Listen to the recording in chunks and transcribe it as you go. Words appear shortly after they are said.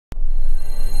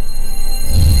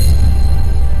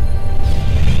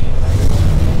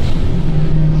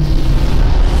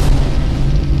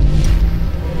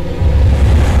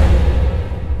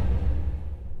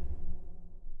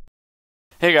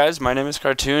Hey guys, my name is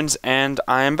Cartoonz, and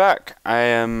I am back.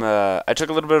 I took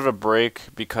a little bit of a break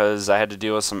because I had to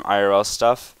deal with some IRL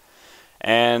stuff,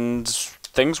 and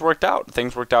things worked out.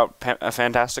 Things worked out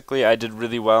fantastically. I did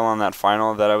really well on that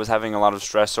final that I was having a lot of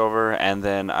stress over, and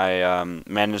then I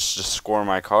managed to score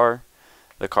my car,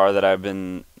 the car that I've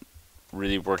been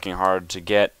really working hard to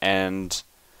get, and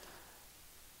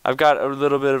I've got a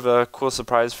little bit of a cool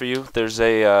surprise for you. There's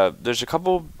a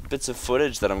couple bits of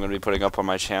footage that I'm going to be putting up on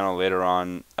my channel later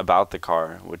on about the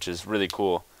car, which is really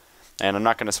cool. And I'm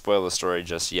not going to spoil the story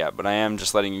just yet, but I am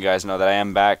just letting you guys know that I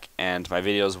am back and my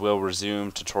videos will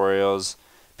resume tutorials,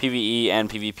 PvE and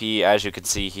PvP. As you can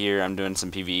see here, I'm doing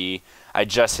some PvE. I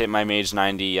just hit my Mage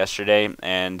 90 yesterday,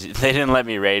 and they didn't let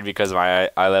me raid because my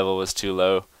eye level was too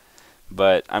low.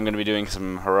 But I'm going to be doing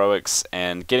some heroics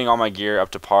and getting all my gear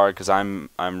up to par because I'm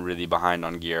really behind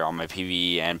on gear on my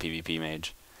PvE and PvP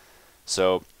mage.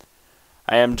 So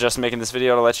I am just making this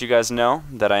video to let you guys know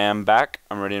that I am back.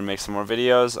 I'm ready to make some more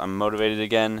videos. I'm motivated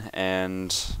again,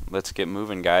 and let's get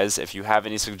moving, guys. If you have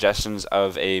any suggestions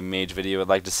of a mage video I'd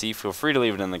like to see, feel free to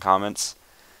leave it in the comments.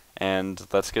 And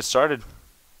let's get started.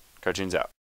 Cartoonz out.